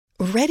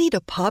Ready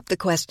to pop the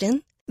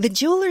question? The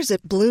jewelers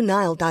at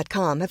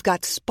BlueNile.com have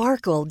got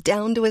sparkle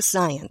down to a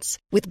science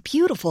with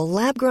beautiful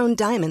lab-grown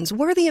diamonds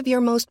worthy of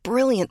your most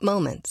brilliant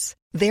moments.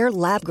 Their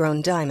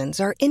lab-grown diamonds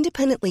are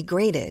independently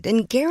graded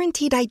and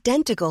guaranteed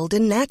identical to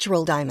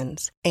natural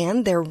diamonds,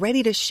 and they're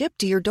ready to ship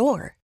to your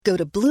door. Go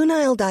to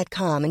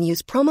BlueNile.com and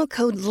use promo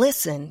code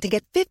LISTEN to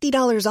get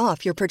 $50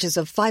 off your purchase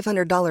of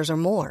 $500 or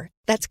more.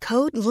 That's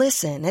code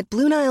LISTEN at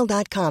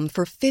BlueNile.com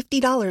for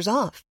 $50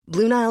 off.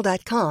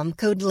 BlueNile.com,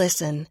 code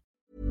LISTEN.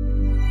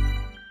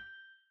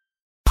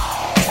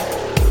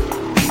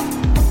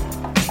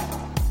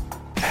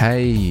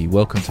 Hey,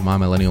 welcome to My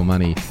Millennial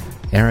Money.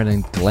 Aaron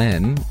and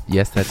Glenn,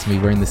 yes, that's me.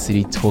 We're in the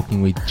city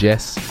talking with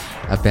Jess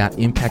about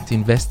impact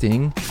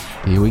investing.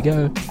 Here we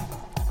go.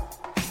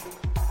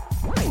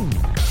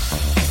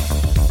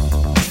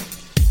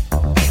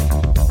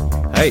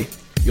 Hey,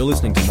 you're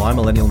listening to My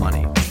Millennial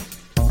Money.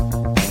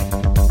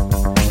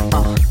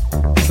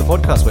 It's the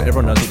podcast where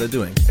everyone knows what they're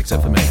doing,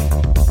 except for me.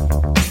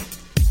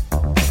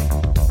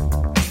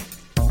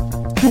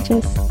 Hi,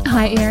 Jess.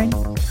 Hi, Aaron.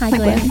 Hi,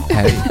 Glenn.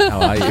 Hey,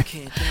 how are you?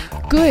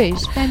 Good.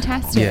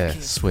 Fantastic. Yeah,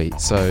 sweet.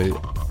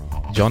 So,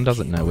 John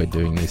doesn't know we're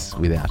doing this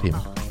without him.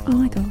 Oh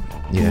my god.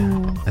 Yeah.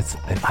 Ooh.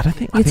 I don't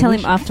think... You tell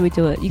him after we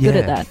do it. You're good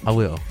at that. I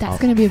will. That's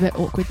going to be a bit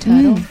awkward,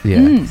 Turtle.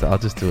 Yeah, so I'll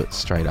just do it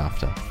straight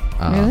after.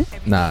 Really?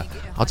 Nah,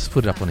 I'll just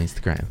put it up on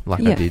Instagram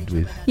like I did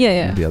with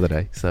the other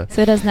day. So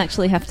it doesn't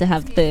actually have to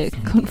have the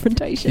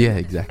confrontation. yeah,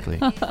 exactly.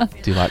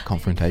 Do you like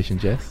confrontation,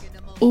 Jess?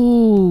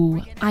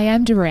 Ooh, I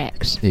am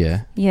direct.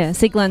 Yeah. Yeah,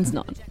 see, Glenn's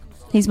not.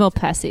 He's more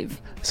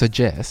passive. So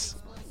Jess,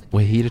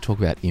 we're here to talk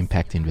about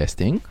impact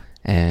investing.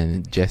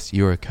 And Jess,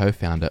 you're a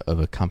co-founder of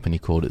a company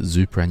called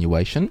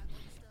Zooperannuation.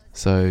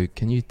 So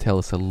can you tell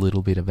us a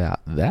little bit about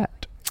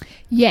that?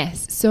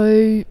 Yes.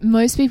 So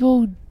most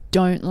people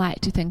don't like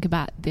to think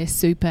about their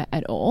super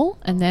at all,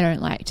 and they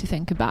don't like to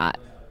think about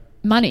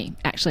money,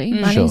 actually.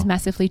 Money is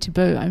massively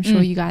taboo. I'm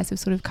sure you guys have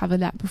sort of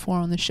covered that before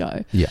on the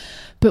show. Yeah.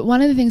 But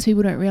one of the things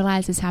people don't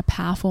realize is how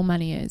powerful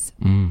money is.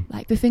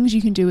 Like, the things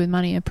you can do with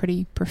money are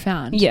pretty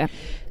profound. Yeah.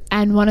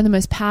 And one of the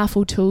most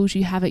powerful tools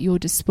you have at your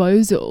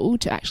disposal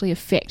to actually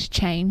affect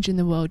change in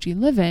the world you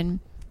live in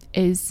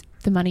is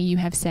the money you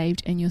have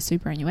saved in your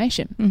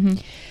superannuation.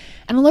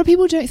 And a lot of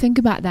people don't think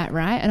about that,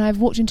 right? And I've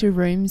walked into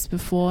rooms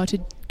before to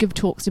give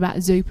talks about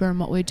Zooper and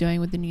what we're doing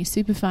with the new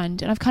super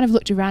fund, and I've kind of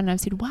looked around and I've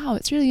said, wow,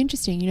 it's really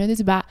interesting. You know, there's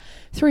about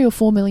 $3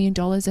 or $4 million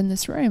in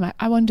this room.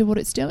 I wonder what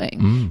it's doing.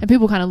 And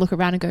people kind of look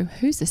around and go,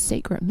 who's the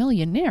secret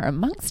millionaire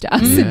amongst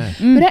us?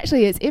 But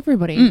actually it's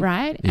everybody,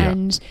 right? Yeah.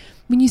 And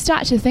when you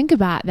start to think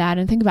about that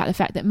and think about the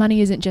fact that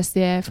money isn't just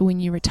there for when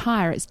you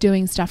retire, it's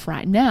doing stuff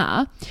right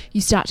now,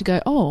 you start to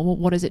go, oh, well,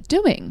 what is it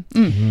doing?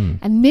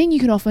 And then you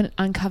can often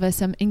uncover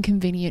some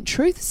inconvenient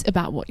truths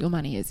about what your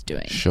money is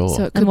doing. Sure.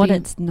 So it could And what be,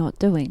 it's not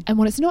doing. and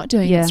what it's not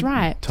doing. Yeah. That's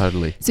right.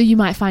 Totally. So you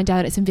might find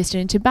out it's invested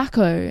in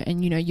tobacco,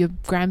 and, you know, your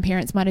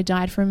grandparents might have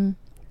died from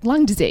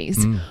lung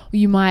disease. Or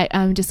you might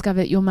discover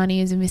that your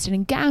money is invested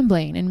in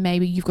gambling, and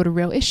maybe you've got a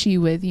real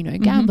issue with, you know,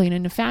 gambling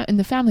in the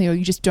family, or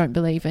you just don't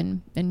believe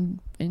in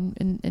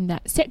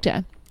that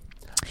sector.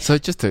 So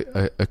just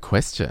a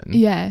question.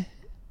 Yeah.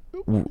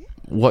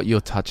 What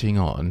you're touching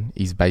on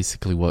is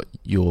basically what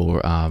you're,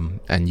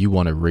 and you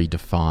want to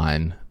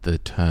redefine the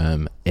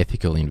term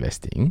ethical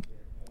investing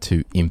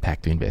to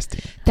impact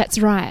investing. That's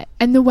right.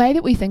 And the way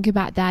that we think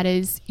about that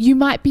is, you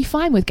might be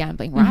fine with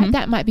gambling, right?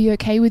 That might be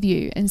okay with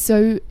you. And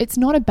so it's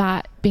not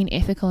about being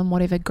ethical and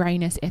whatever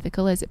greyness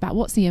ethical is. It's about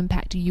what's the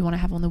impact you want to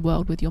have on the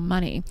world with your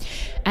money.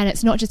 And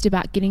it's not just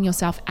about getting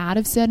yourself out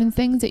of certain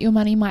things that your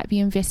money might be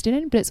invested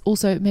in, but it's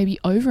also maybe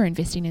over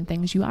investing in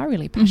things you are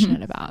really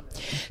passionate about.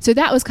 So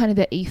that was kind of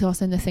the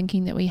ethos and the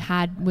thinking that we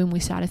had when we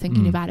started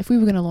thinking about, if we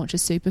were going to launch a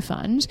super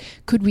fund,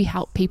 could we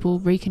help people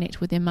reconnect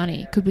with their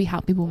money? Could we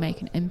help people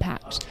make an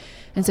impact?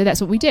 And so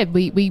that's what we did.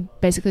 We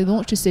basically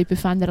launched a super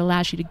fund that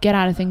allows you to get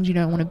out of things you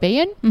don't want to be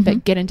in,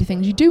 but get into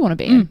things you do want to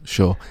be in.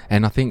 Sure.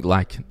 And I think,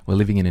 like, we're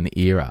living in an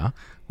era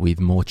with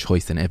more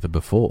choice than ever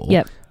before.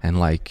 Yep. And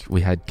like,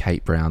 we had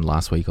Kate Brown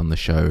last week on the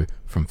show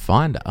from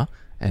Finder,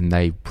 and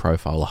they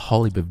profile a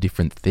whole heap of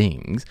different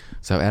things.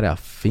 So at our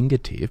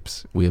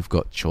fingertips, we've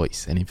got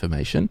choice and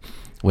information.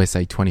 Where,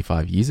 say,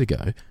 25 years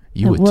ago,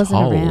 you were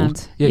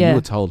told, you were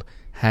told,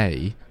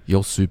 hey,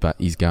 your super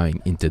is going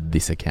into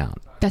this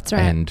account. That's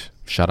right. And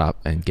shut up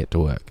and get to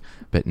work.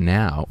 But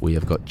now we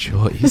have got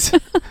choice.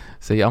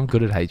 See, I'm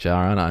good at HR,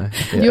 aren't I?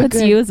 Yeah.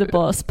 It's you as a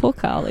boss. Poor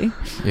Carly.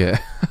 Yeah.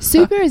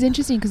 Super is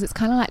interesting because it's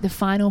kind of like the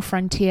final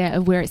frontier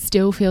of where it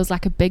still feels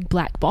like a big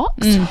black box.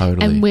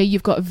 Totally. And where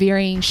you've got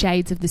varying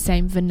shades of the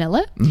same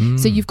vanilla.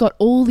 So you've got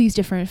all these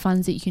different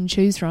funds that you can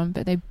choose from,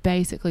 but they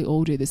basically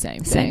all do the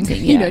same thing.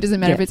 You know, it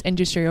doesn't matter if it's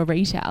industry or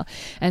retail.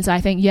 And so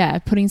I think,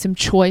 putting some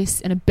choice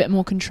and a bit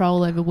more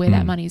control over where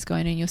that money is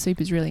going in your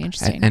super is really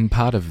interesting. And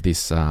part of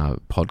this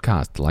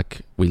podcast,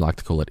 like we like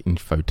to call it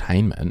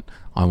infotainment,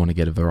 I want to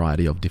get a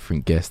variety of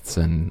different guests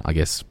and, I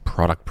guess,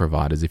 product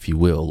providers, if you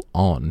will,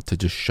 on to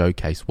just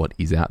showcase what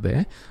is out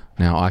there.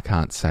 Now, I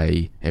can't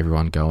say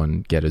everyone go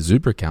and get a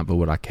Zupa account, but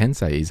what I can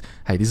say is,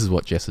 hey, this is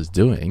what Jess is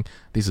doing.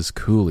 This is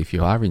cool. If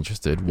you are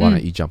interested, why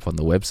don't you jump on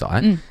the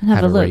website, and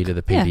have a look. read of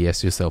the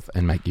PDS yourself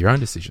and make your own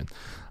decision.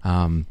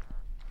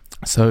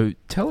 So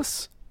tell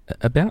us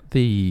about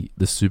the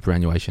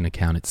superannuation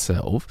account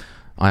itself.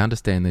 I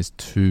understand there's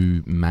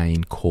two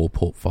main core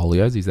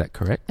portfolios. Is that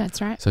correct?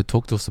 That's right. So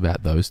talk to us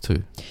about those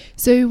two.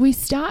 So we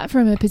start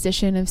from a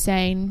position of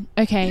saying,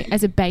 okay,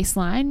 as a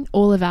baseline,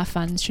 all of our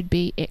funds should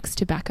be X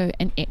tobacco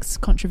and X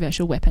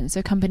controversial weapons.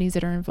 So companies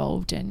that are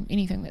involved in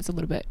anything that's a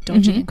little bit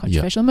dodgy and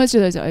controversial. Most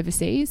of those are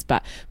overseas,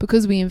 but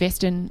because we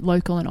invest in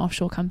local and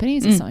offshore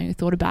companies, it's something we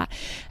thought about.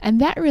 And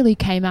that really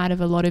came out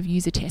of a lot of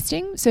user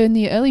testing. So in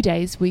the early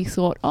days, we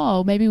thought,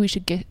 oh, maybe we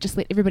should just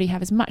let everybody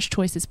have as much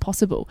choice as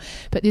possible.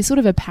 But there's sort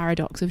of a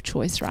paradox of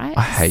choice, right?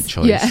 I hate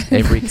choice. Yeah.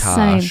 Every car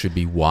Same. should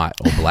be white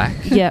or black.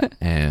 Yep.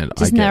 And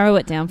Just narrow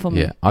it down for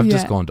me. Yeah, I've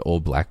just Yeah. gone to all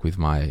black with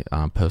my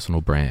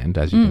personal brand,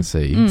 as you can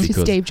see, It's your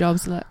because Steve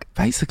Jobs look.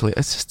 basically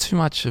it's just too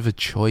much of a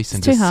choice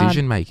and It's too hard.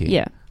 decision making.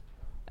 Yeah.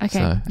 Okay. So,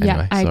 yeah,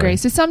 anyway, I agree. sorry.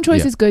 So some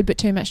choice Yeah. is good, but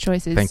too much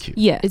choice is Thank you.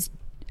 Yeah. is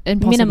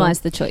impossible.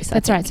 Minimize the choice.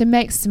 That's right. So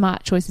make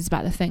smart choices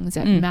about the things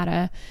that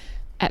matter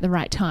at the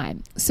right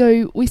time.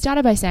 So we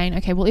started by saying,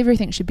 okay, well,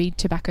 everything should be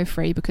tobacco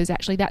free because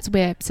actually that's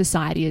where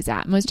society is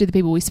at. Most of the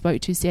people we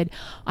spoke to said,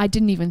 I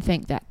didn't even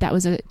think that that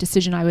was a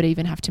decision I would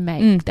even have to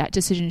make. That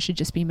decision should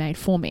just be made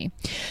for me.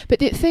 But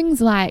there are things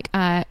like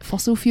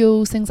fossil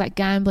fuels, things like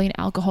gambling,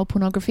 alcohol,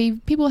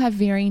 pornography, people have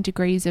varying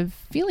degrees of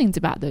feelings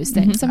about those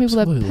things. Some people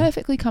Absolutely. are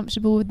perfectly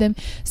comfortable with them.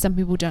 Some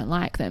people don't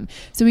like them.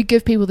 So we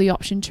give people the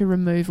option to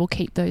remove or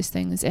keep those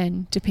things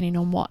in depending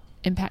on what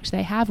impact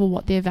they have or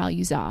what their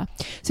values are.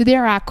 So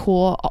there are our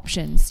core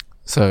options.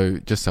 So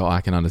just so I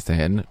can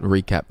understand,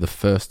 recap the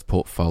first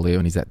portfolio,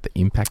 and is that the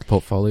impact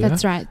portfolio?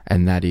 That's right.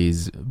 And that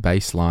is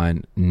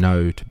baseline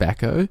no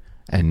tobacco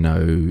and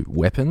no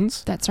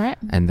weapons. That's right.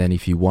 And then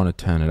if you want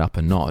to turn it up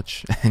a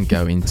notch and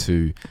go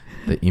into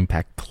the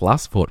impact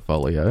plus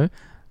portfolio,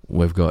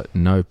 we've got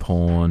no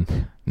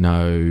porn,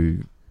 no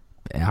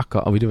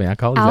alcohol. Are we doing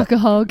alcohol?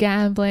 Alcohol,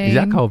 gambling, Is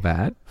alcohol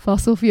bad?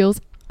 fossil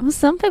fuels. Well,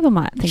 some people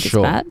might think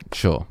Sure, it's bad.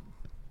 sure.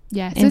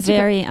 Yeah. And it's about-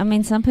 very, I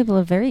mean, some people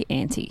are very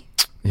anti.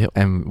 Yeah.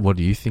 And what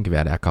do you think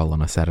about alcohol on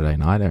a Saturday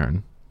night,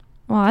 Erin?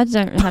 Well, I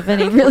don't have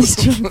any really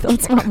strong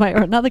thoughts one way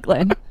or another,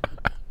 Glenn.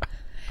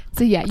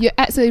 So yeah, you're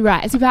absolutely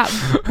right. It's about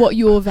what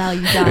your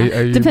values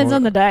are. Depends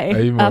on the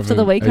day. After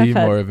the week Are I've you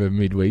had. more of a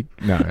midweek?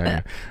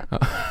 No.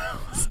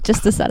 It's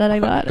just a Saturday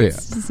night. Yeah.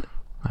 It's just-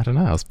 I don't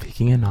know. I was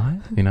picking a night,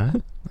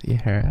 let your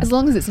hair out. As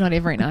long as it's not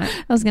every night.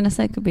 I was going to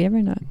say it could be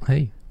every night.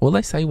 Hey, well,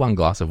 they say one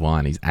glass of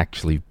wine is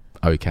actually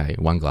okay.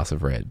 One glass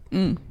of red.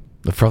 Mm.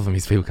 The problem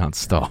is people can't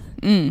stop.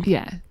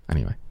 Yeah.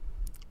 Anyway,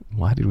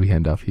 why did we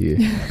end up here?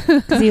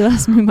 Because you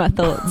asked me my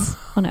thoughts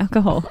on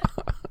alcohol.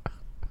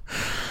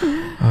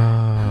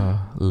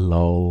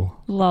 Lol.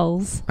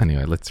 Lols.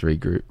 Anyway, let's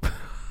regroup.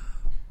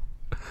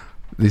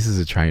 This is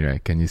a train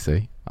wreck. Can you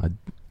see?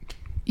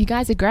 You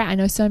guys are great. I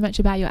know so much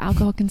about your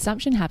alcohol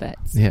consumption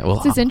habits. Yeah. Well,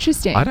 This is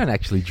interesting. I don't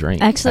actually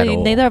drink. Actually, at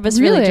all. neither of us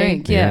really Really?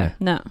 drink. Yeah.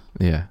 No.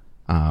 Yeah.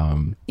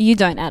 You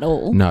don't at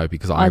all. No,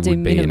 because I I do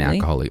would be an minimally.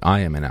 alcoholic. I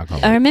am an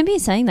alcoholic. I remember you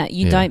saying that.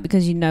 You Yeah. don't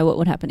because you know what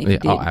would happen if Yeah, you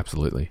did. oh,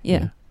 absolutely.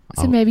 Yeah.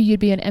 So maybe you'd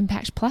be an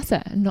impact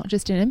pluser and not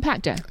just an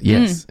impactor.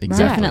 Yes,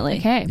 exactly. Definitely.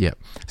 Okay. Yeah.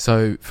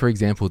 So, for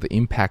example, the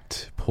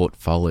impact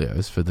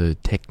portfolios for the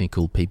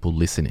technical people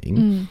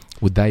listening,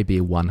 would they be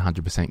a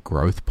 100%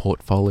 growth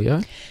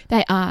portfolio?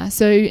 They are.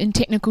 So in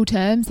technical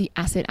terms, the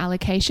asset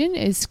allocation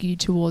is skewed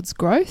towards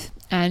growth.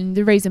 And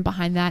the reason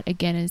behind that,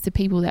 again, is the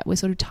people that we're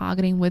sort of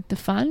targeting with the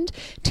fund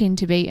tend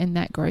to be in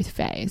that growth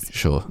phase.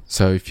 Sure.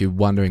 So if you're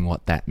wondering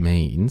what that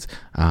means,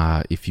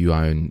 if you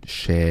own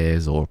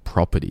shares or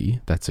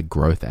property, that's a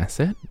growth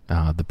asset.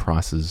 The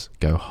prices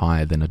go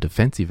higher than a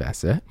defensive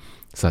asset,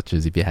 such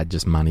as if you had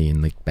just money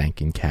in the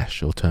bank in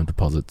cash or term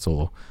deposits.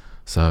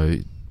 So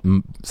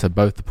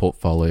both the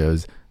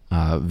portfolios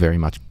are very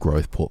much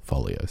growth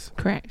portfolios.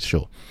 Correct.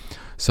 Sure.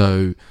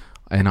 So,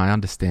 and I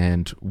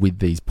understand with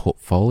these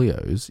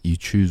portfolios, you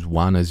choose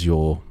one as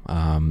your,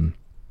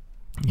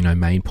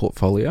 main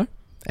portfolio.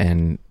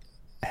 And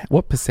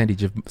what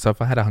percentage of, so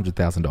if I had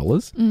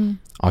 $100,000,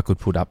 I could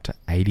put up to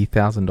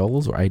 $80,000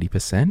 or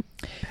 80%.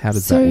 How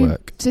does that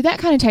work? So that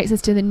kind of takes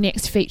us to the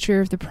next feature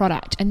of the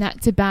product, and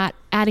that's about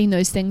adding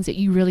those things that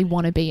you really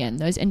want to be in,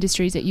 those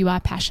industries that you are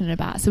passionate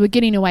about. So we're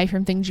getting away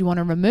from things you want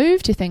to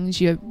remove to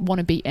things you want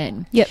to be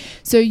in. Yep.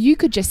 So you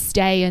could just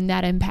stay in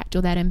that impact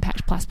or that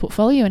impact plus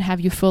portfolio and have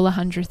your full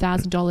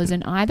 $100,000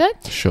 in either.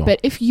 Sure. But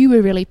if you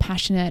were really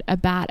passionate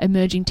about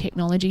emerging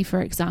technology,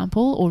 for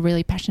example, or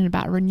really passionate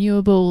about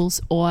renewables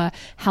or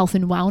health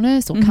and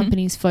wellness or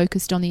companies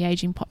focused on the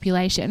aging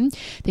population,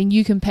 then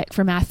you can pick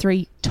from our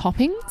 3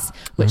 toppings,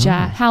 which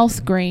are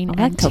health, green, I like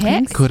and tech.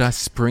 toppings. Could I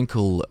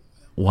sprinkle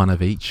one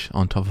of each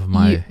on top of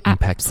my You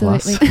Impact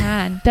absolutely Plus?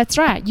 can. That's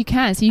right, you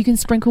can. So you can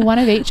sprinkle one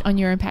of each on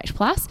your Impact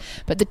Plus,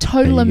 but the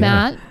total There you go.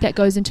 amount that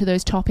goes into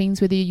those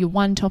toppings, whether you're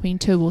 1 topping,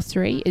 2 or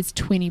 3, is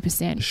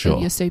 20% Sure.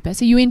 of your super.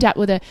 So you end up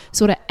with a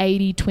sort of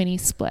 80-20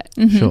 split.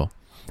 Sure.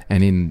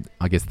 And in,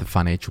 I guess, the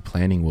financial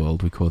planning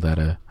world, we call that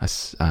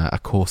a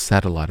core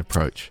satellite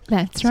approach.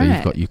 That's So right.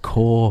 you've got your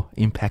core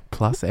Impact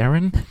Plus,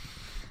 Erin.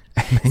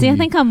 See, I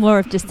think I'm more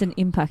of just an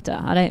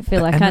impactor. I don't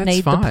feel like I that's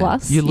need fine. the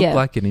plus. You look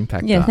like an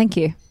impactor. Yeah, thank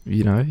you.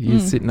 You know, you're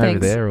sitting over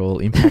thanks. there all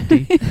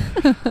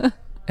impacty.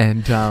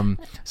 And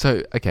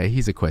so, okay,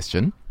 here's a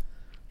question.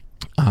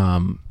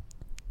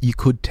 You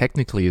could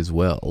technically as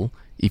well,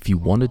 if you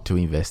wanted to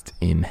invest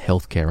in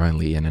healthcare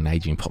only and an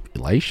aging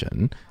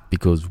population,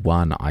 because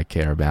one, I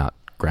care about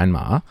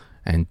grandma,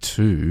 and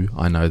two,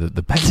 I know that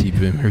the baby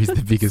boomer is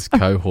the biggest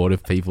cohort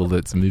of people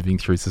that's moving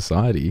through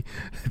society.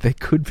 There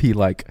could be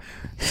like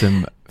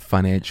some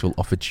financial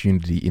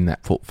opportunity in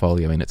that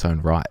portfolio in its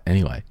own right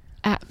anyway.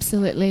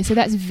 Absolutely. So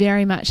that's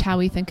very much how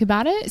we think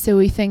about it. So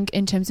we think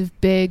in terms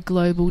of big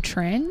global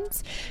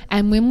trends.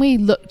 And when we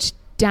looked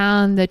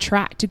down the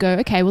track to go,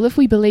 okay, well, if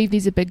we believe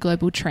these are big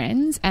global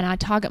trends and our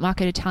target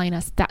market are telling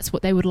us that's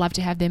what they would love to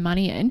have their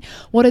money in,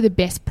 what are the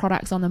best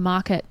products on the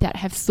market that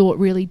have thought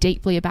really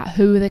deeply about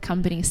who are the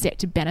companies set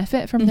to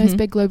benefit from those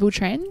big global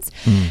trends?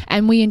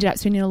 And we ended up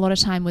spending a lot of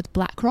time with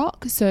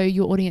BlackRock. So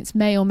your audience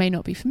may or may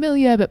not be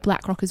familiar, but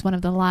BlackRock is one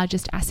of the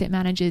largest asset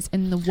managers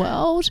in the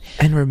world.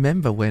 And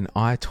remember when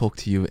I talked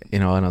to you,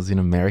 when I was in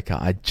America,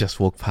 I just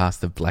walked past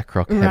the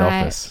BlackRock head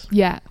office.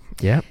 Yeah.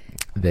 Yep.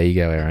 There you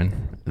go,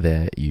 Erin.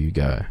 There you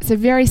go. So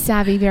very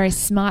savvy, very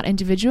smart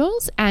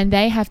individuals, and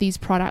they have these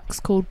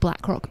products called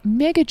BlackRock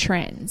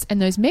Megatrends,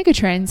 and those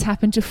megatrends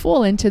happen to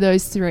fall into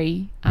those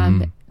three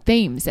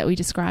themes that we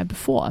described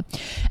before.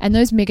 And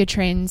those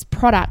megatrends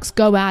products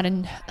go out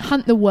and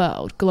hunt the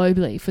world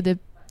globally for the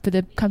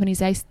companies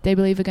they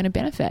believe are going to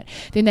benefit.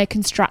 Then they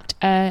construct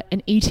an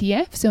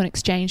ETF, so an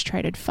exchange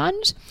traded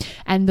fund,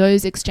 and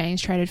those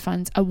exchange traded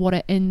funds are what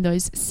are in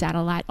those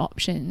satellite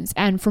options.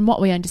 And from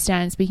what we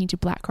understand, speaking to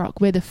BlackRock,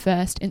 we're the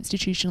first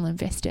institutional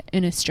investor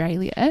in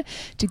Australia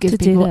to give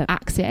people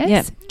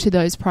access to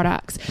those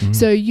products.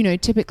 So,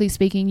 typically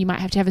speaking, you might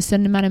have to have a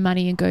certain amount of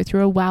money and go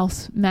through a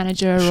wealth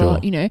manager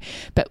or,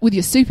 but with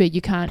your super,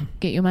 you can't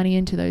get your money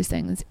into those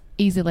things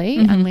easily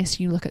unless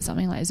you look at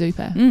something like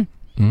Zupa.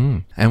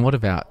 And what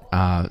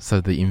about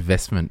so the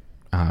investment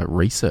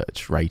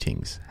research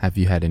ratings? Have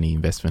you had any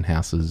investment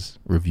houses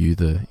review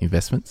the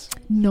investments?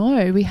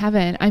 No, we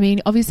haven't. I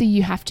mean, obviously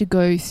you have to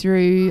go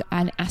through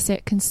an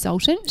asset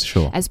consultant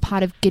as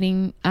part of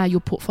getting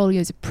your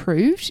portfolios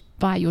approved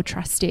by your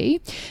trustee,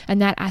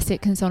 and that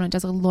asset consultant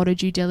does a lot of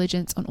due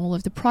diligence on all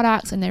of the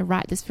products, and they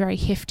write this very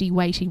hefty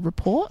weighty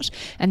report,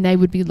 and they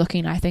would be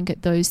looking, I think,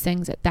 at those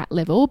things at that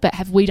level. But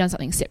have we done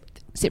something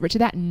separate to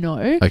that?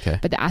 No. Okay.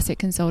 But the asset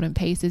consultant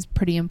piece is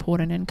pretty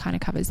important and kind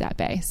of covers that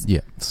base.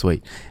 Yeah,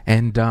 sweet.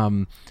 And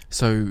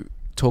so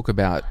talk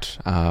about,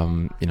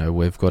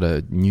 we've got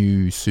a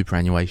new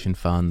superannuation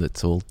fund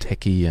that's all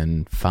techie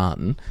and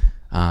fun.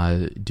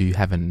 Do you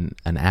have an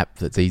app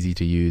that's easy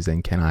to use,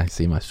 and can I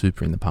see my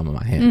super in the palm of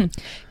my hand?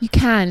 You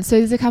can. So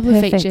there's a couple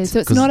of features. So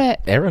it's not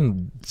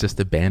Erin's just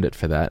a bandit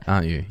for that,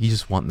 aren't you? You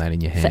just want that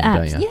in your hand,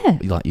 don't you? Yeah.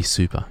 You like your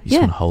super. You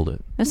just want to hold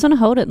it. I just want to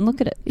hold it and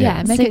look at it.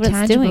 Yeah, make it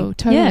tangible.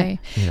 Totally.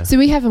 Yeah. So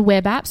we have a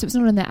web app, so it's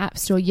not in the App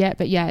Store yet,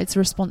 but yeah, it's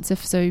responsive.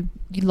 So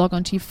you log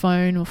onto your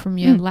phone or from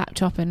your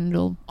laptop, and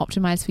it'll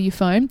optimize for your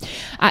phone.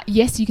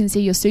 Yes, you can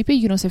see your super.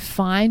 You can also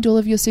find all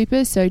of your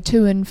supers. So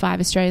 2 in 5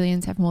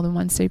 Australians have more than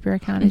one super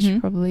account, as you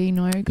probably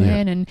know,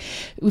 Glenn. And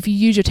if you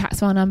use your tax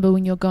file number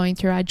when you're going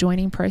through our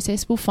joining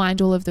process, we'll find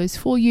all of those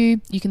for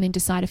you. You can then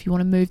decide if you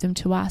want to move them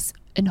to us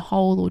in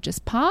whole or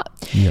just part.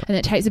 And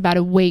it takes about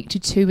a week to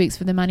 2 weeks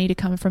for the money to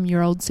come from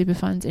your old super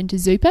funds into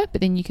Zupa,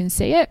 but then you can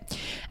see it,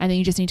 and then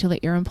you just need to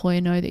let your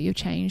employer know that you've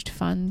changed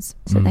funds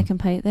so they can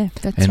pay it there.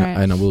 That's right.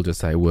 And I will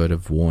just say a word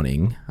of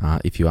warning,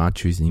 if you are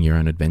choosing your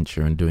own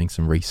adventure and doing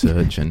some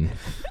research and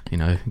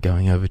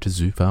going over to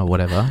Zupa or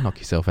whatever, knock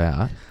yourself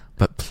out,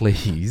 but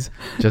please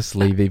just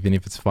leave, even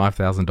if it's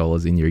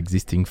 $5,000 in your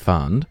existing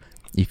fund,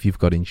 if you've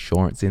got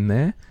insurance in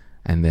there,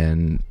 and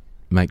then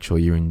make sure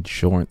your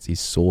insurance is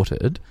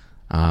sorted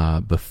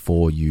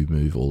before you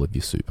move all of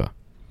your super.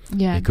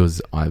 Yeah.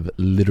 Because I've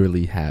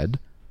literally had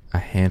a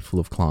handful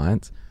of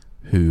clients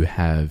who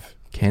have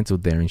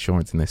cancelled their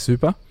insurance in their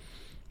super,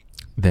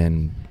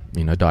 then,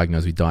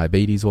 diagnosed with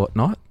diabetes or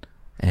whatnot,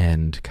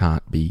 and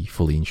can't be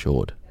fully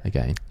insured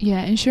again.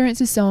 Yeah,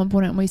 insurance is so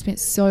important. We spent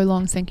so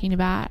long thinking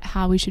about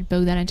how we should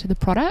build that into the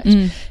product,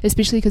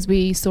 especially because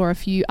we saw a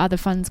few other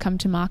funds come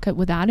to market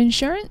without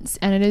insurance,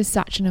 and it is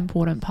such an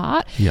important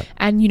part.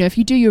 And if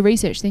you do your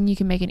research, then you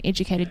can make an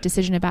educated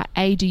decision about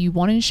A, do you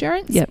want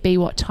insurance? B,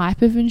 what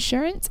type of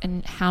insurance,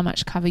 and how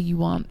much cover you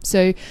want.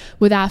 So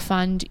with our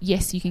fund,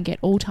 yes, you can get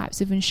all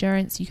types of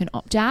insurance. You can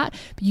opt out,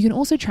 but you can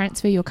also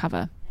transfer your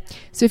cover.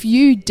 So if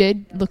you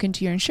did look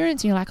into your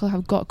insurance and you're like,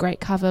 I've got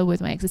great cover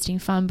with my existing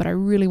fund, but I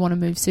really want to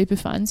move super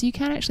funds, you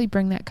can actually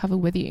bring that cover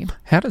with you.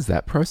 How does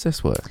that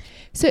process work?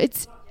 So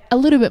a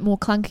little bit more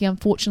clunky,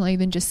 unfortunately,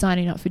 than just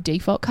signing up for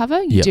default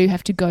cover. You Yep. do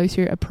have to go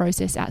through a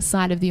process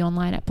outside of the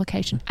online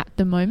application at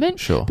the moment.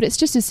 Sure. But it's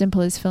just as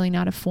simple as filling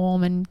out a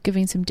form and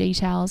giving some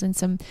details, and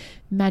some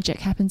magic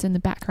happens in the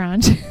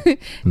background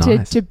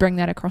Nice. to bring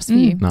that across for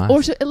you. Nice.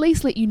 Or to at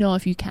least let you know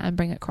if you can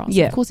bring it across.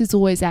 Yeah. Of course, there's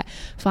always that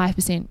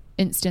 5%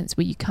 instance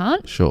where you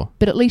can't, Sure.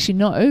 but at least you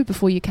know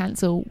before you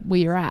cancel where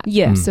you're at.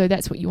 Yeah. So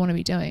that's what you want to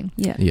be doing.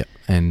 Yeah. Yeah.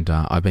 And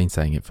I've been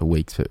saying it for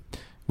weeks, but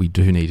we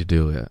do need to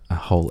do a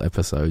whole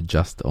episode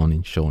just on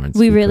insurance.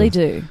 We really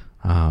because,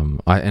 do.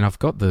 I've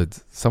got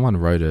someone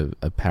wrote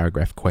a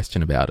paragraph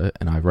question about it,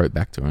 and I wrote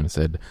back to her and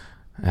said,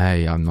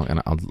 hey,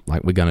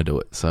 we're going to do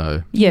it.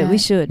 So Yeah, Yeah. we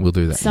should. we'll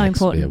do that. So next.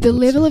 important. Yeah, The we'll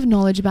do it level soon. of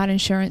knowledge about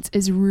insurance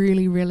is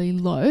really, really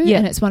low. Yeah.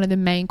 And it's one of the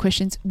main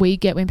questions we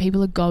get when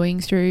people are going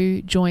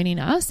through joining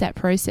us, that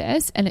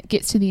process, and it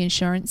gets to the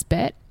insurance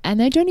bit, and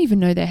they don't even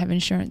know they have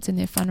insurance in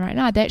their fund right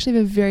now. They actually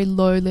have a very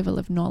low level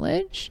of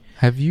knowledge.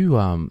 Have you,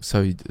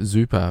 so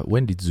Zupa,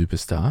 when did Zupa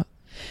start?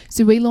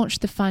 So we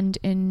launched the fund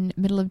in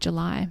middle of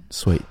July.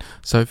 Sweet.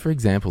 So, for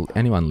example,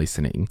 anyone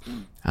listening,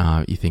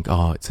 you think,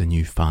 oh, it's a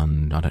new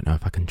fund. I don't know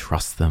if I can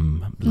trust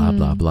them, blah,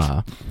 blah,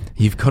 blah.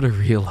 You've got to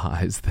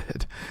realise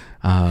that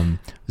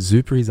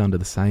Zupa is under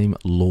the same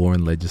law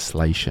and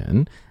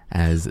legislation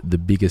as the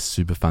biggest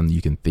super fund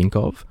you can think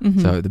of.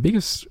 So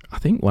I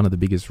think one of the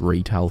biggest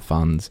retail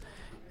funds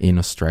in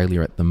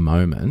Australia at the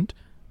moment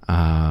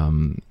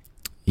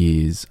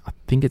is, I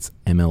think it's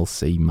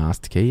MLC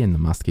MasterKey and the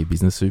MasterKey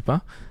Business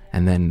Super.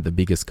 And then the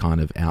biggest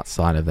kind of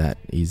outside of that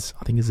is,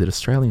 I think, is it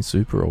Australian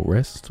Super or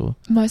Rest? Or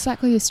Most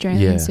likely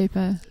Australian Yeah.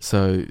 super.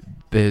 So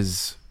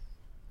there's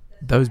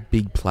those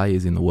big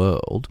players in the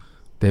world,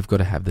 they've got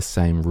to have the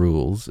same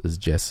rules as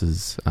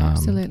Jess's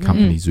Absolutely.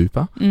 company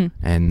Zupa.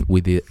 And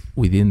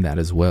within that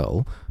as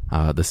well,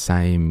 the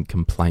same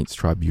complaints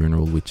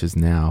tribunal, which is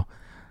now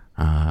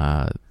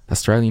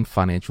Australian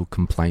Financial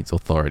Complaints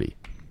Authority,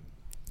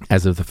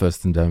 as of the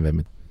 1st of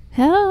November.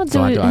 How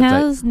So I had to how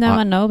update- does no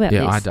one know about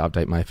Yeah, this? I had to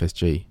update my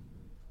FSG.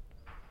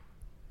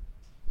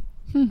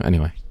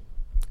 Anyway,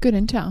 Good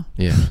intel.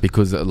 yeah,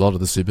 because a lot of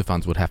the super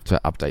funds would have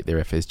to update their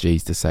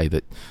FSGs to say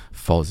that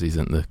FOS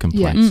isn't the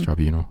complaints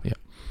tribunal. Yeah.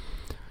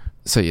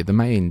 So yeah, the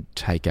main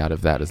take out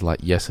of that is like,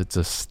 yes, it's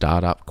a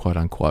startup, quote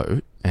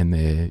unquote, and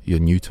you're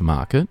new to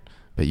market,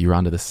 but you're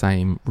under the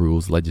same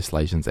rules,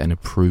 legislations, and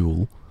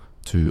approval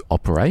to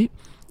operate.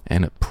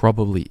 And it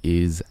probably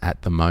is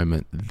at the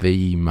moment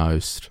the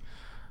most,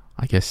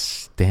 I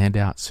guess,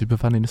 standout super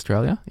fund in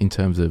Australia in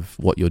terms of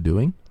what you're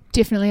doing.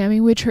 Definitely. I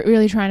mean, we're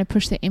really trying to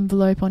push the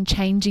envelope on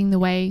changing the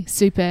way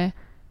super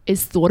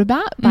is thought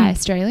about by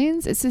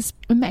Australians. It's this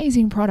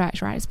amazing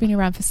product, right? It's been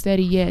around for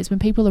 30 years. When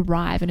people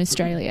arrive in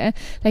Australia,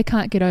 they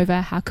can't get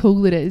over how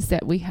cool it is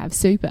that we have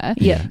super.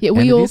 Yeah. Yeah, And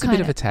we it all is a bit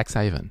kind of a tax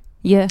haven.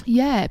 Yeah.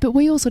 Yeah, but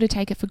we all sort of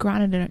take it for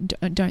granted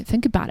and don't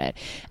think about it.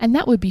 And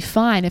that would be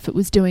fine if it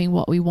was doing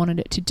what we wanted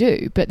it to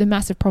do. But the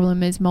massive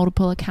problem is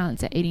multiple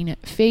accounts are eating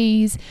at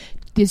fees.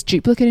 There's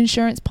duplicate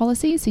insurance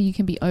policies, so you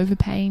can be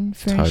overpaying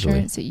for Totally.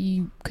 insurance that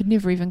you could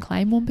never even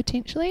claim on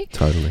potentially.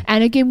 Totally.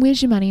 And again,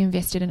 where's your money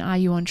invested and are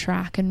you on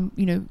track? And,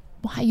 you know,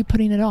 why are you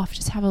putting it off?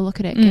 Just have a look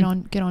at it.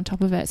 Get on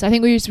top of it. So I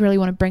think we just really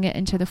want to bring it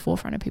into the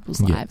forefront of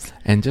people's Yeah. lives.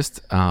 And just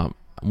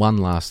one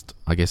last,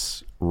 I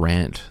guess,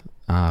 rant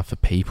for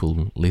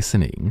people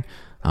listening.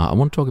 I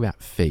want to talk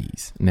about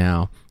fees.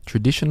 Now,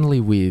 traditionally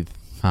with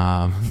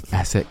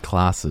asset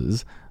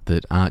classes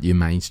that aren't your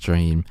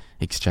mainstream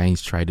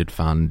exchange traded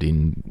fund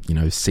in,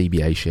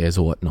 CBA shares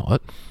or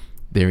whatnot,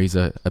 there is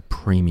a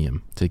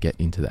premium to get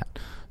into that.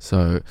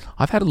 So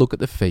I've had a look at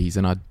the fees,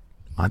 and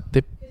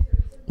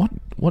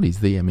what is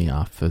the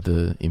MER for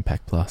the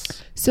Impact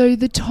Plus? So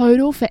the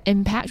total for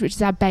Impact, which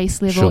is our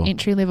base level, Sure.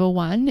 entry level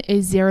one,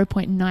 is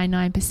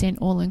 0.99%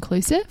 all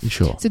inclusive.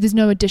 Sure. So there's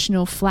no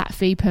additional flat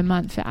fee per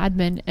month for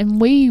admin. And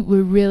we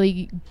were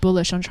really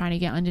bullish on trying to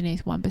get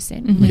underneath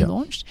 1% when we Yep.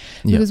 launched.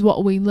 Yep. Because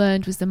what we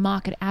learned was the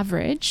market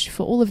average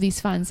for all of these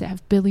funds that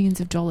have billions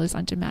of dollars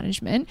under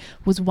management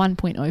was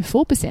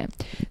 1.04%.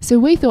 So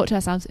we thought to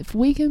ourselves, if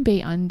we can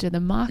be under the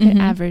market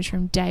average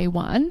from day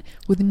one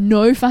with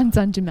no funds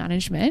under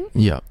management,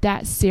 Yeah.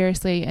 that's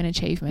seriously an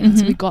achievement.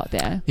 So we got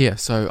there. Yeah,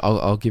 so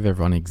I'll give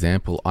everyone an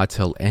example. I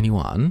tell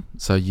anyone,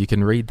 so you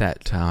can read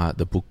that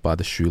the book by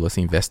the Shoeless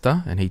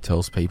Investor, and he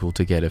tells people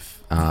to get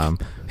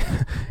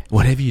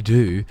whatever you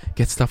do,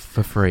 get stuff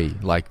for free.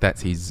 Like,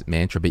 that's his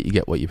mantra, but you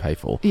get what you pay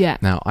for. Yeah.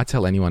 Now, I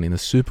tell anyone in the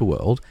super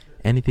world,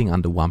 anything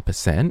under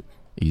 1%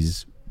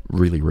 is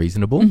really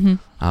reasonable.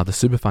 The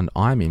super fund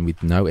I'm in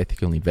with no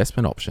ethical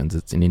investment options,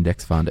 it's an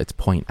index fund, it's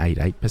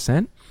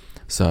 0.88%.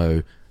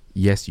 So,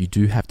 yes, you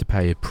do have to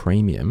pay a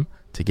premium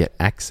to get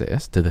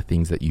access to the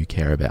things that you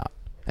care about.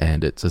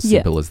 And it's as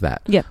simple as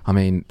that. Yeah. I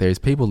mean, there's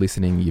people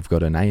listening, you've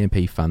got an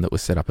AMP fund that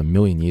was set up 1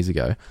 million years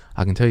ago.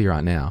 I can tell you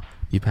right now,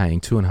 you're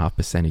paying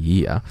 2.5% a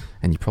year,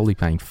 and you're probably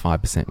paying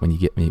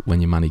 5%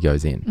 when your money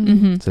goes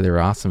in. So there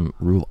are some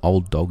real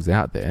old dogs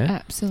out there.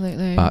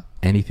 Absolutely. But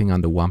anything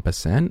under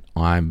 1%,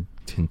 I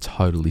can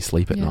totally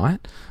sleep at Yeah.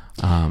 night.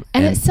 And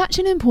it's such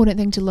an important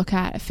thing to look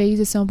at. Fees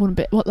are so important,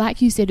 but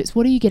like you said, it's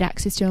what do you get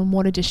access to and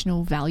what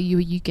additional value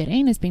are you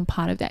getting as being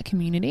part of that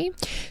community.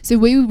 So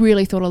we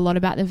really thought a lot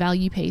about the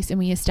value piece, and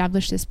we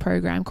established this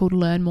program called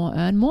Learn More,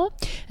 Earn More.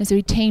 And so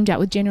we teamed up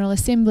with General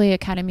Assembly,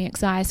 Academy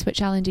XI,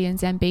 Switch L&D and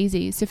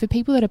Zambezi. So for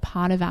people that are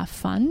part of our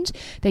fund,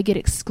 they get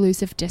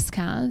exclusive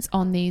discounts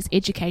on these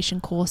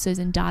education courses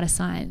in data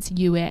science,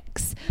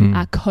 UX,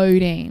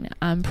 coding,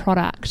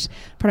 product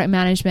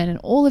management, and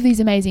all of these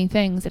amazing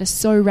things that are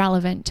so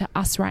relevant to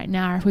us right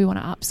now if we want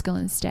to upskill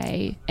and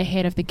stay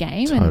ahead of the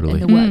game in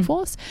the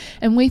workforce.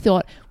 And we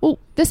thought, well,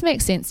 this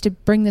makes sense to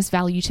bring this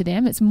value to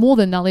them. It's more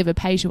than they'll ever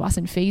pay to us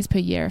in fees per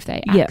year if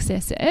they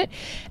access it.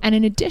 And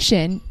in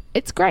addition,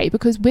 it's great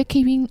because we're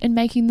keeping and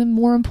making them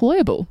more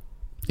employable.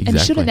 Exactly. And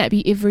shouldn't that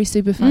be every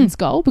super fund's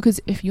goal? Because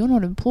if you're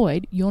not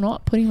employed, you're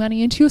not putting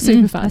money into your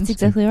super fund. That's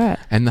exactly right.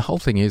 And the whole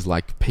thing is,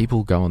 like,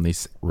 people go on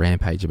this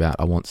rampage about,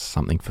 I want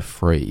something for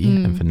free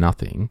and for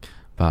nothing.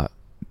 But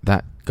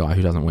that guy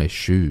who doesn't wear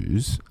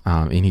shoes,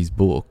 in his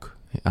book,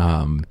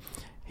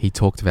 he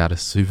talked about a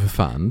super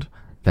fund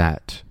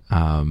that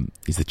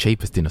is the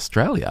cheapest in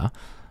Australia.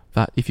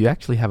 But if you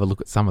actually have a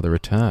look at some of the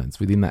returns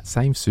within that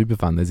same super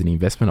fund, there's an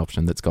investment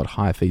option that's got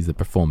higher fees that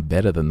perform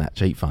better than that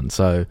cheap fund.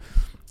 So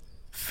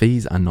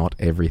fees are not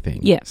everything.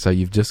 Yeah. So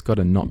you've just got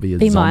to not be a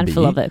be zombie.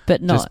 Mindful of it,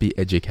 but not. Just be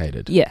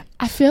educated. Yeah.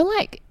 I feel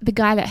like the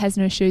guy that has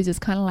no shoes is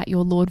kind of like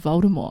your Lord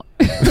Voldemort.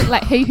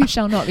 Like he who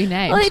shall not be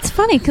named. Well, it's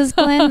funny because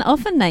Glenn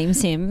often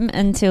names him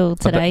until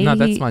today. No,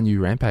 that's my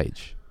new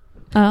rampage.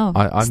 Oh,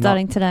 I'm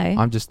starting today.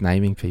 I'm just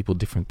naming people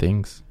different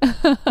things.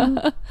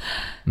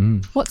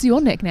 What's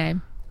your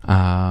nickname?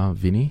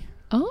 Vinny.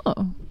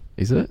 Oh.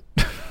 Is it?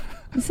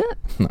 Is it?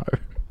 No.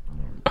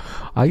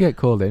 I get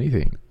called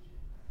anything.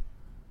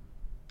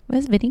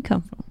 Where's Vinny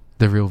come from?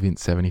 The Real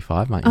Vince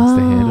 75, my Insta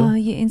handle. Oh,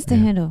 your Insta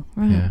handle.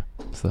 Right. Yeah.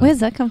 So where's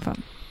that come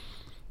from?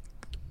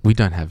 we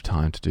don't have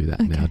time to do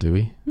that now, do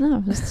we? No,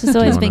 I've just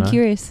always been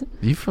curious.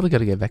 You've probably got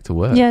to get back to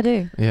work. Yeah, I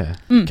do. Yeah.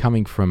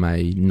 Coming from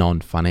a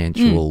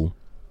non-financial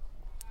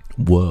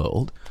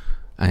world,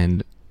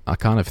 and I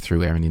kind of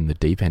threw Erin in the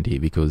deep end here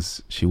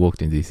because she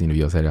walked into this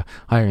interview. I said,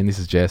 "Hi, Erin, this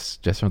is Jess.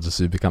 Jess runs a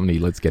super company.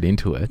 Let's get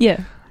into it."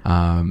 Yeah.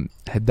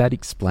 Had that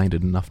explained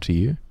it enough to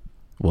you,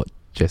 what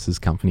Jess's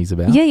company's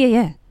about?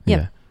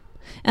 Yeah.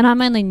 And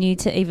I'm only new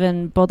to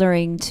even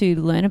bothering to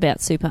learn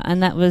about super,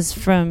 and that was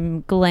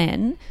from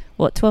Glenn,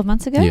 12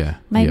 months ago? Yeah.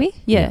 Maybe?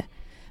 Yeah. It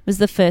was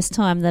the first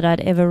time that I'd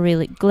ever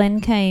really...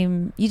 Glenn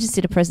came... You just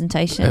did a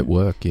presentation. At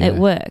work, yeah. At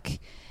work.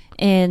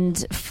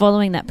 And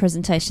following that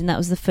presentation, that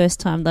was the first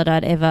time that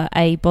I'd ever,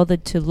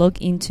 bothered to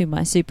log into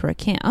my super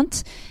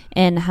account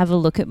and have a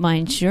look at my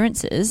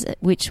insurances,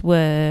 which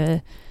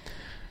were...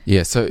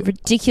 Yeah, so...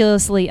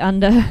 ridiculously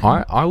under...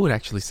 I would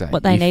actually say...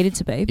 what they needed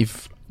to be.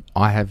 If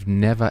I have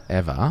never,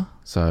 ever...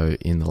 So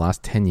in the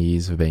last 10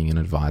 years of being an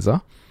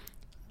advisor,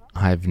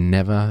 I have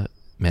never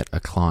met a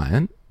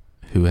client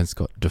who has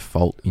got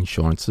default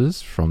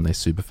insurances from their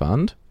super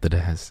fund that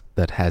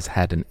has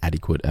had an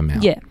adequate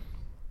amount. Yeah.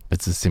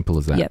 It's as simple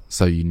as that. Yep.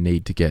 So you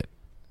need to get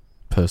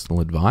personal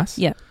advice.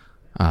 Yeah.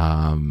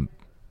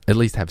 At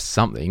least have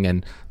something.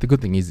 And the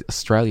good thing is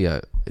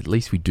Australia, at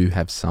least we do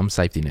have some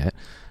safety net.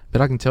 But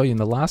I can tell you in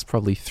the last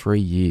probably 3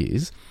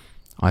 years,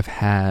 I've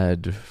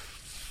had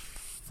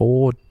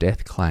 4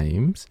 death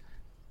claims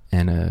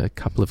and a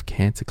couple of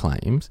cancer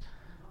claims.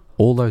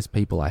 All those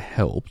people I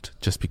helped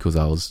just because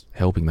I was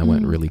helping, they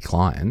weren't really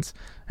clients,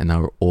 and they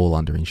were all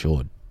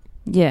underinsured.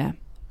 Yeah.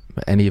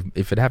 But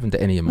if it happened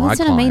to any of my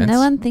that's what I mean. clients, No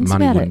one thinks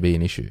money about wouldn't it. be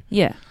an issue.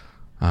 Yeah.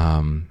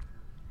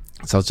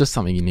 So it's just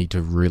something you need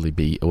to really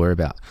be aware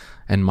about.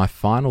 And my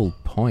final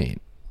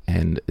point,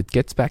 and it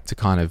gets back to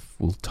kind of,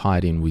 we'll tie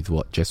it in with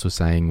what Jess was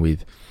saying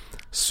with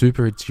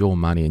super, it's your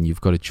money and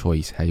you've got a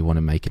choice how you want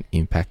to make an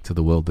impact to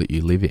the world that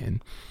you live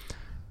in.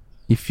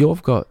 If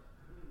you've got,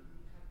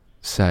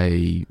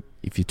 say,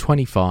 if you're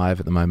 25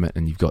 at the moment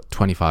and you've got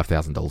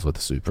 $25,000 worth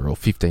of super or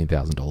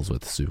 $15,000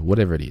 worth of super,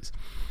 whatever it is,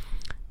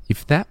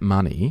 if that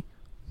money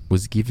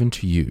was given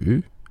to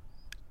you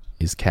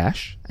as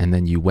cash and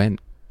then you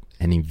went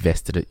and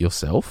invested it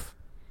yourself,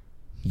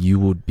 you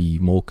would be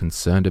more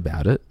concerned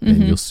about it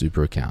than your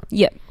super account.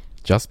 Yep.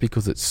 Just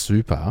because it's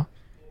super,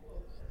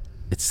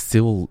 it's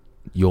still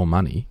your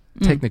money.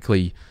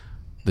 Technically,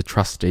 the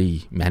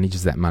trustee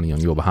manages that money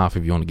on your behalf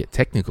if you want to get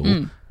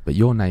technical, but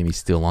your name is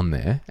still on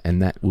there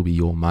and that will be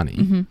your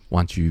money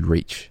once you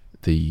reach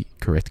the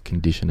correct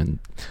condition and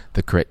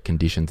the correct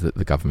conditions that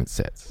the government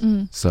sets.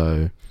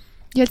 So...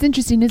 yeah, it's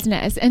interesting, isn't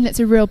it? And it's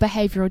a real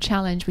behavioural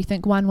challenge. We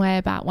think one way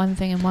about one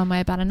thing and one way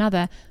about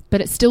another,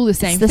 but it's still the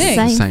same thing. It's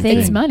the same thing.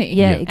 It's money.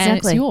 Yeah, exactly. And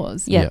it's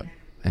yours. Yeah.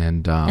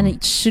 And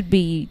it should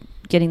be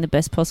getting the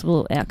best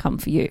possible outcome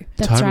for you.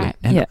 That's totally.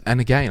 right.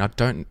 And again, I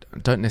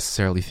don't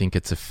necessarily think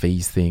it's a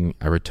fees thing,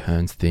 a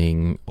returns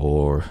thing,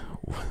 or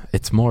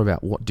it's more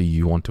about what do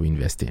you want to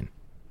invest in.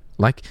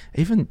 Like,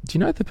 even, do you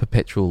know the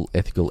Perpetual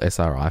Ethical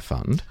SRI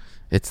Fund?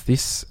 It's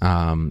this,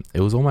 it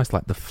was almost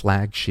like the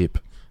flagship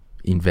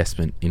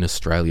investment in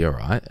Australia,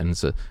 right? And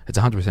it's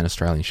 100%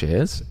 Australian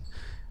shares.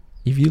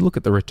 if you look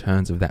at the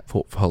returns of that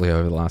portfolio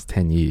over the last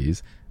 10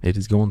 years, it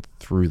has gone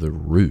through the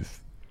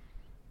roof.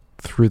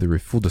 Through the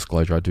roof. Full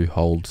disclosure, I do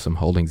hold some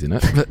holdings in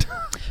it. But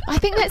I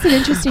think that's an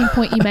interesting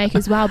point you make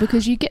as well,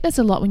 because you get this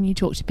a lot when you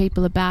talk to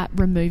people about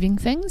removing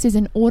things. There's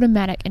an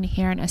automatic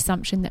inherent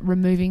assumption that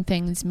removing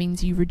things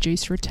means you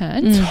reduce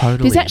returns. Totally.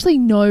 There's actually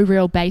no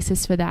real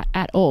basis for that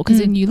at all,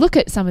 because when you look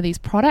at some of these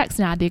products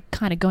now, they're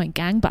kind of going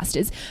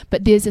gangbusters,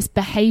 but there's this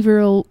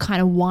behavioral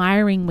kind of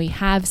wiring we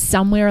have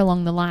somewhere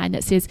along the line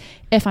that says,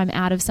 if I'm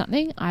out of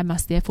something, I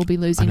must therefore be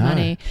losing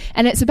money.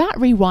 And it's about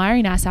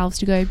rewiring ourselves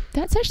to go,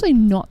 that's actually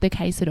not the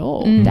case at all.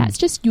 That's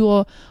just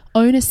your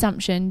own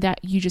assumption that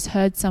you just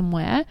heard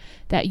somewhere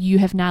that you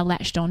have now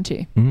latched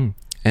onto. And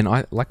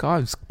I've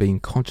been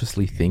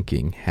consciously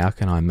thinking, how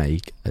can I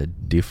make a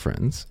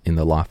difference in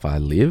the life I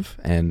live?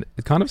 And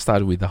it kind of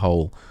started with the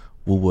whole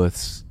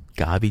Woolworths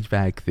garbage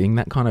bag thing.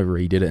 That kind of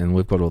redid it, and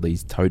we've got all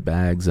these tote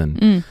bags,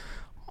 and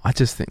I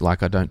just think,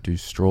 like, I don't do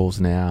straws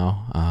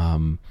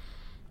now.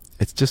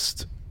 It's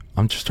just,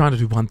 I'm just trying to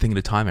do one thing at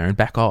a time, Aaron.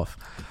 Back off.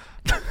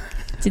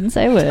 Didn't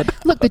say a word.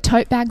 Look, the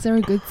tote bags are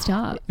a good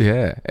start.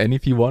 Yeah, and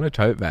if you want a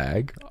tote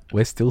bag,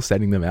 we're still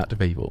sending them out to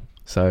people.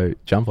 So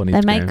jump on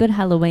Instagram. They make good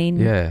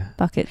Halloween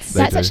buckets.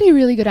 That's actually a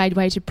really good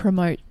way to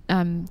promote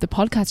the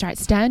podcast, right?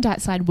 Stand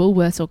outside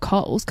Woolworths or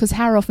Coles, because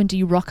how often do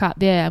you rock up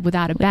there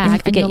without a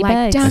bag and you're like,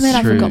 bags. damn it,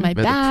 I true, forgot my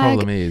but bag. The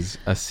problem is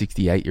a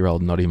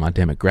 68-year-old not in my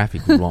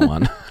demographic would want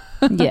one.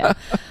 Yeah.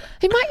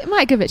 He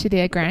might give it to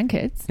their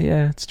grandkids.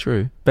 Yeah, it's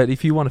true. But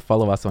if you want to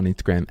follow us on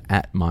Instagram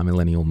at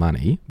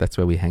MyMillennialMoney, that's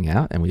where we hang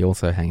out. And we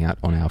also hang out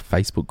on our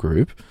Facebook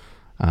group,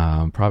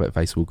 private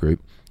Facebook group.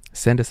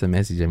 Send us a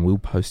message and we'll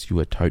post you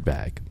a tote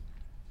bag.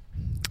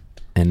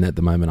 And at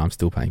the moment, I'm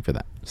still paying for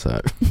that. So,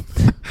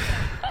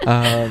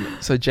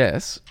 so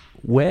Jess,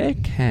 where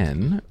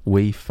can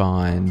we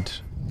find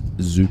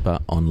Zooper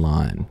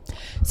online?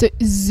 So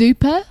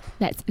Zooper,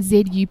 that's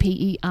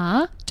ZUPER.com.au.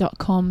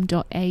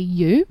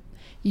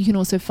 You can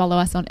also follow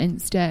us on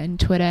Insta and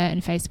Twitter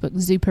and Facebook,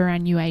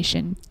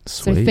 Zooperannuation.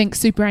 Sweet. So think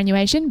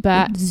superannuation,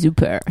 but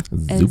Zooper.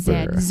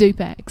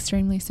 Zooper.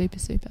 Extremely super.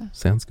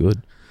 Sounds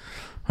good.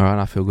 All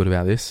right, I feel good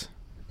about this.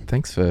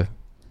 Thanks for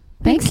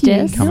Thanks,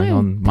 Jess. coming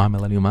on My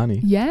Millennial Money.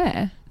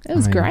 Yeah. That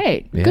was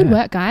great. Yeah. Good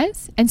work,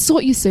 guys. And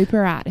sort your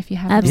super out if you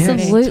haven't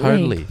Absolutely.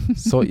 already.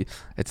 Yes, totally.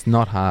 It's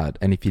not hard.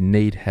 And if you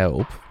need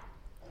help,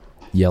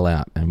 yell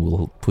out and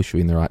we'll push you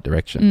in the right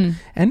direction.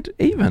 And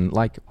even,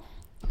 like,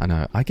 I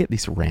know, I get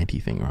this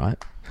ranty thing, right?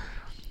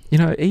 You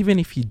know, even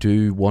if you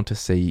do want to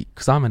see,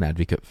 because I'm an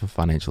advocate for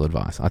financial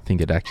advice, I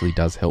think it actually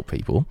does help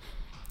people.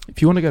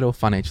 If you want to go to a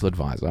financial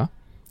advisor,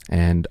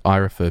 and I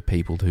refer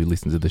people who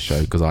listen to the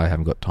show because I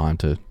haven't got time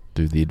to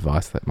do the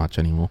advice that much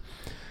anymore.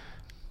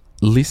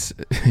 If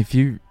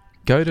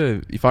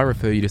I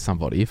refer you to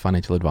somebody, a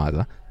financial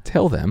advisor,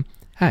 tell them,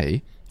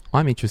 hey,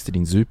 I'm interested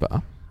in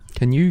Zooper.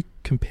 Can you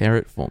compare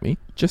it for me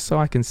just so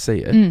I can see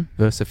it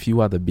versus a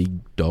few other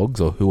big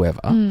dogs or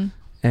whoever?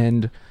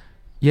 And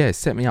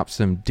set me up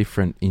some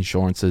different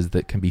insurances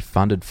that can be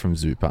funded from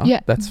Zooper.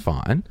 Yeah. That's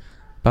fine.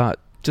 But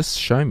just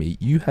show me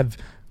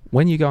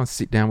when you go and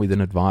sit down with an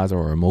advisor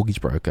or a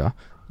mortgage broker,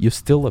 you're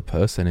still a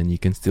person and you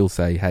can still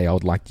say, hey, I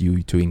would like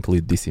you to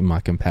include this in my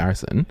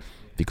comparison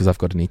because I've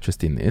got an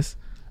interest in this,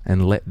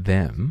 and let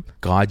them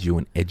guide you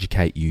and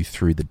educate you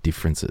through the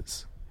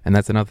differences. And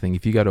that's another thing.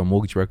 If you go to a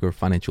mortgage broker or a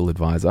financial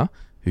advisor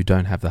who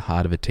don't have the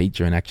heart of a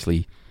teacher and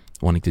actually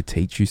wanting to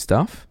teach you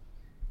stuff,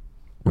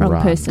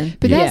 Wrong person.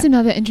 But that's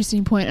another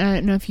interesting point. I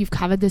don't know if you've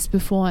covered this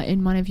before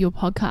in one of your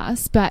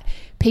podcasts, but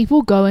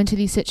people go into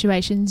these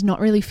situations not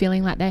really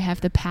feeling like they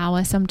have the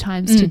power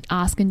sometimes to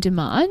ask and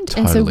demand.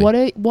 Totally. And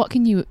so what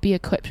can you be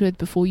equipped with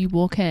before you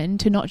walk in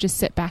to not just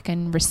sit back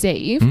and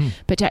receive,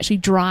 but to actually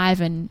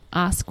drive and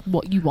ask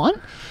what you want?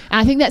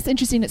 And I think that's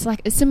interesting. It's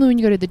similar when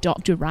you go to the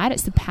doctor, right?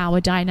 It's the power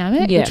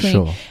dynamic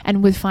between,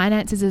 and with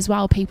finances as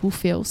well, people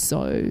feel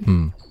so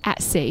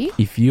at sea.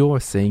 If you're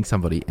seeing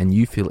somebody and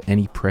you feel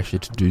any pressure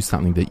to do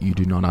something that you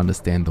do not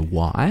understand the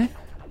why,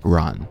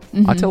 run.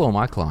 I tell all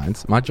my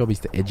clients, my job is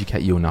to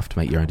educate you enough to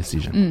make your own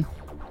decision.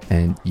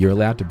 And you're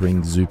allowed to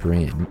bring Zooper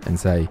in and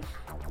say,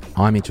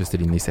 I'm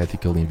interested in this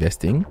impact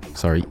investing.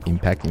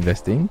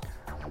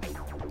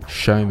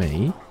 Show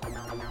me.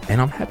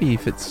 And I'm happy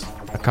if it's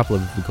a couple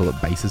of, we call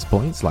it basis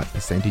points, like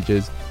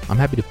percentages. I'm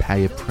happy to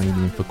pay a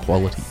premium for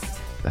quality.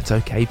 That's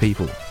okay,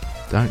 people.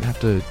 Don't have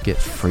to get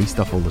free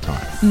stuff all the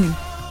time.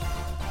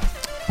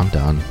 I'm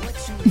done.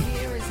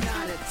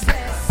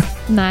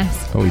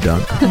 Nice. Are we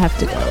done? I have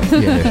to go.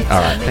 Yeah.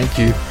 All right. Thank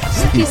you.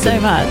 Thank you so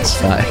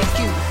much. Bye.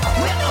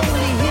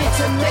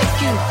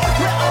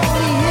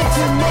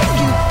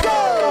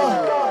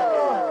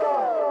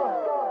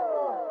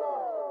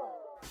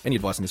 Any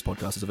advice in this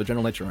podcast is of a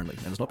general nature only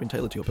and has not been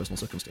tailored to your personal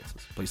circumstances.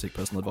 Please seek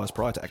personal advice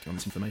prior to acting on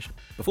this information.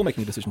 Before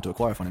making a decision to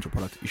acquire a financial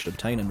product, you should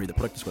obtain and read the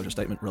product disclosure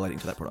statement relating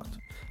to that product.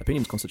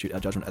 Opinions constitute our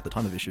judgment at the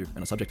time of issue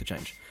and are subject to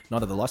change.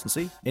 Neither the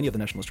licensee, any of the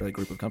National Australia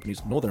Group of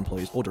companies, nor their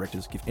employees or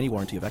directors give any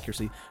warranty of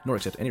accuracy, nor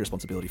accept any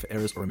responsibility for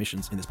errors or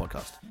omissions in this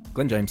podcast.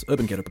 Glenn James,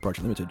 Urban Getup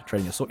Proprietary Limited,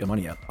 trading as Sort Your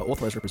Money Out, are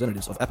authorised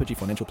representatives of Apogee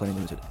Financial Planning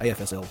Limited,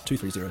 AFSL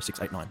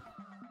 230689.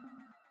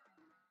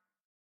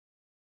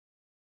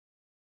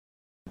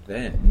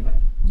 Then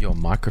your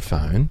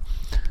microphone.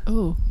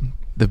 Oh,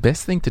 The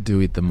best thing to do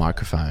with the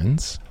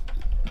microphones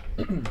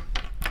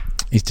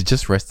is to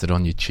just rest it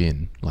on your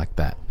chin like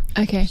that,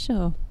 okay.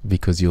 Sure.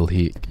 because you'll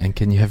hear. And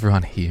can you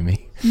everyone hear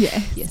me?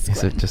 Yeah. Yes.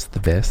 Is it just the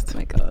best? Oh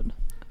my God.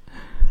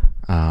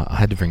 I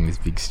had to bring this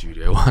big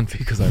studio one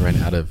because I ran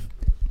out of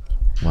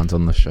ones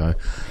on the show.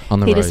 On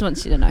the He road. just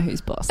wants you to know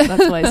who's boss.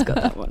 That's why he's got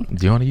that one.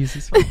 Do you want to use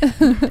this one?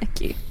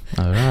 Thank you.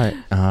 All right.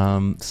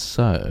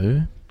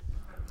 So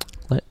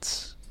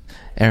let's.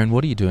 Aaron,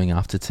 what are you doing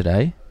after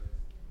today?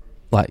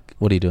 Like,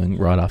 what are you doing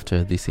right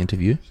after this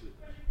interview?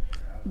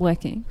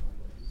 Working.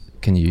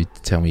 Can you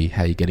tell me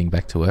how you're getting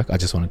back to work? I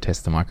just want to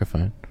test the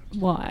microphone.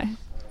 Why?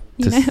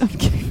 You Just- know I'm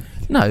kidding.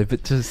 No,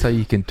 but just so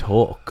you can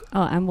talk.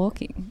 Oh, I'm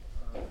walking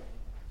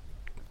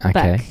Okay.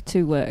 back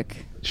to work.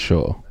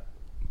 Sure.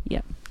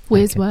 Yep.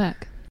 Where's Okay.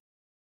 work?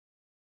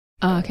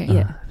 Oh, okay.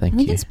 Yeah. Thank I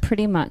think you. it's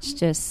pretty much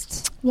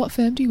just What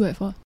firm do you work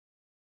for?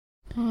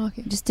 Oh,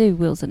 okay. just do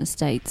wills and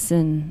estates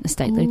and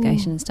estate Ooh.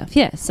 litigation and stuff.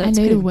 Yeah. So I it's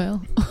need good. a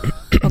will.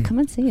 Oh, come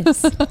and see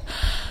us.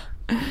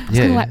 It's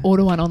gonna like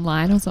order one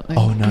online or something.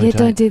 Oh no! yeah,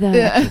 don't do that.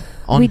 Yeah.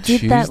 On we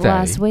did that Tuesday-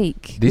 last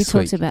week. We this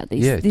talked week, about this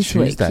Yeah, this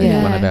Tuesday. week.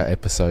 Yeah. One of our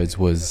episodes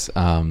was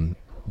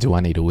 "Do I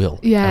Need a Will?"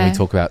 Yeah. and we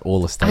talk about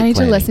all estate I need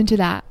planning. to listen to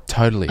that.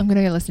 Totally, I'm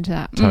gonna go listen to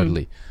that.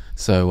 totally.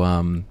 So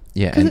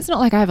yeah, Because and it's not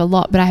like I have a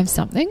lot, but I have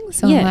something,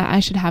 so Yeah. I'm like, I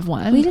should have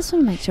one. We just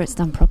want to make sure it's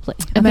done properly.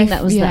 I And think my-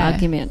 that was the yeah.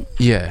 argument.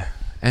 yeah,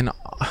 and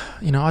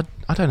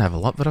I don't have a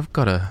lot, but I've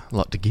got a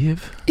lot to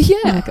give. Yeah,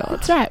 Oh my God.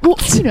 that's right. Well,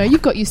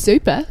 you've got your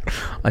super.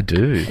 I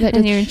do. That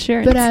And does- your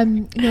insurance.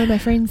 But my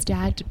friend's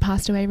dad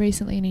passed away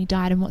recently, and he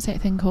died. And what's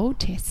that thing called?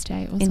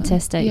 Testate. Or something.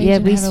 Intestate. Yeah, Yeah,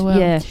 you we have a will.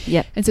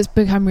 yeah. And so it's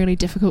become really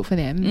difficult for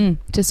them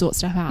to sort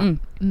stuff out. Mm.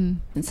 Mm.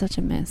 It's such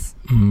a mess.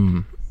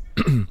 Mm.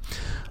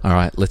 All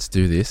right, let's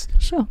do this.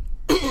 Sure.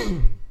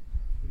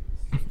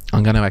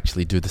 I'm going to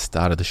actually do the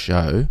start of the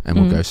show, and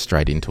we'll Mm. go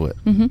straight into it.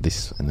 Mhm.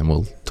 This, and then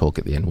we'll talk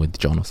at the end with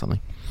John or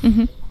something.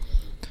 Mm-hmm.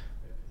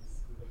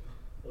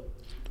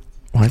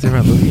 Why is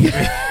everyone looking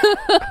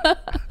at me?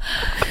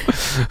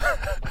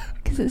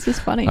 Because it's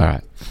just funny. All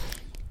right.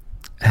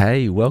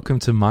 Hey, welcome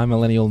to My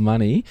Millennial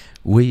Money.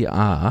 We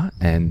are,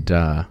 and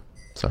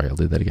sorry, I'll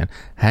do that again.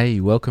 Hey,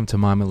 welcome to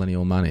My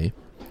Millennial Money.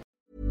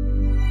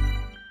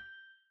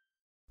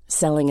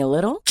 Selling a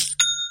little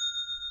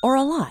or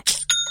a lot?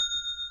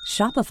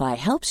 Shopify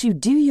helps you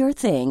do your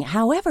thing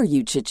however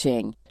you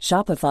cha-ching.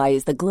 Shopify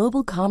is the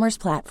global commerce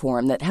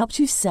platform that helps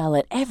you sell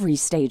at every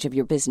stage of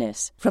your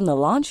business. From the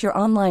launch your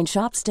online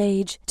shop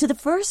stage to the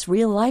first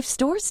real-life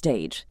store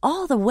stage,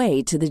 all the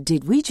way to the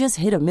did we just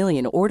hit a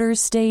million orders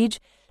stage.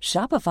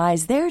 Shopify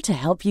is there to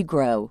help you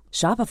grow.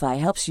 Shopify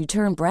helps you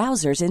turn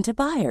browsers into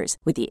buyers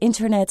with the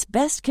internet's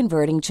best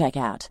converting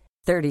checkout.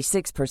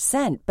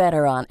 36%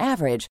 better on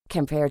average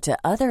compared to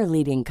other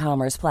leading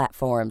commerce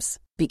platforms.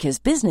 Because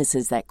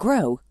businesses that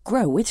grow,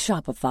 grow with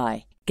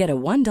Shopify. Get a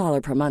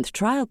 $1 per month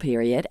trial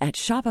period at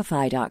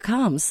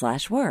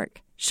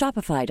shopify.com/work.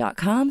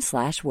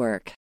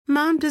 Shopify.com/work.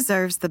 Mom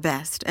deserves the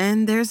best,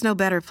 and there's no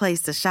better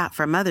place to shop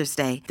for Mother's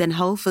Day than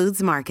Whole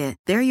Foods Market.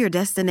 They're your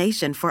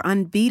destination for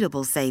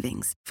unbeatable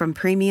savings, from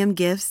premium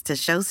gifts to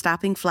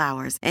show-stopping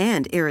flowers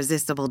and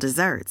irresistible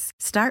desserts.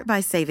 Start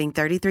by saving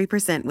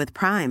 33% with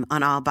Prime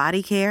on all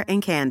body care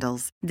and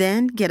candles.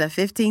 Then get a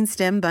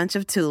 15-stem bunch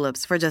of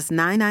tulips for just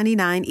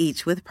 $9.99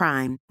 each with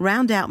Prime.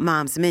 Round out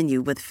Mom's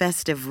menu with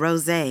festive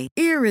rosé,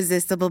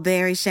 irresistible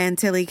berry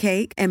chantilly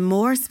cake, and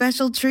more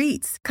special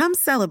treats. Come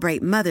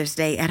celebrate Mother's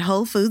Day at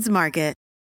Whole Foods Market.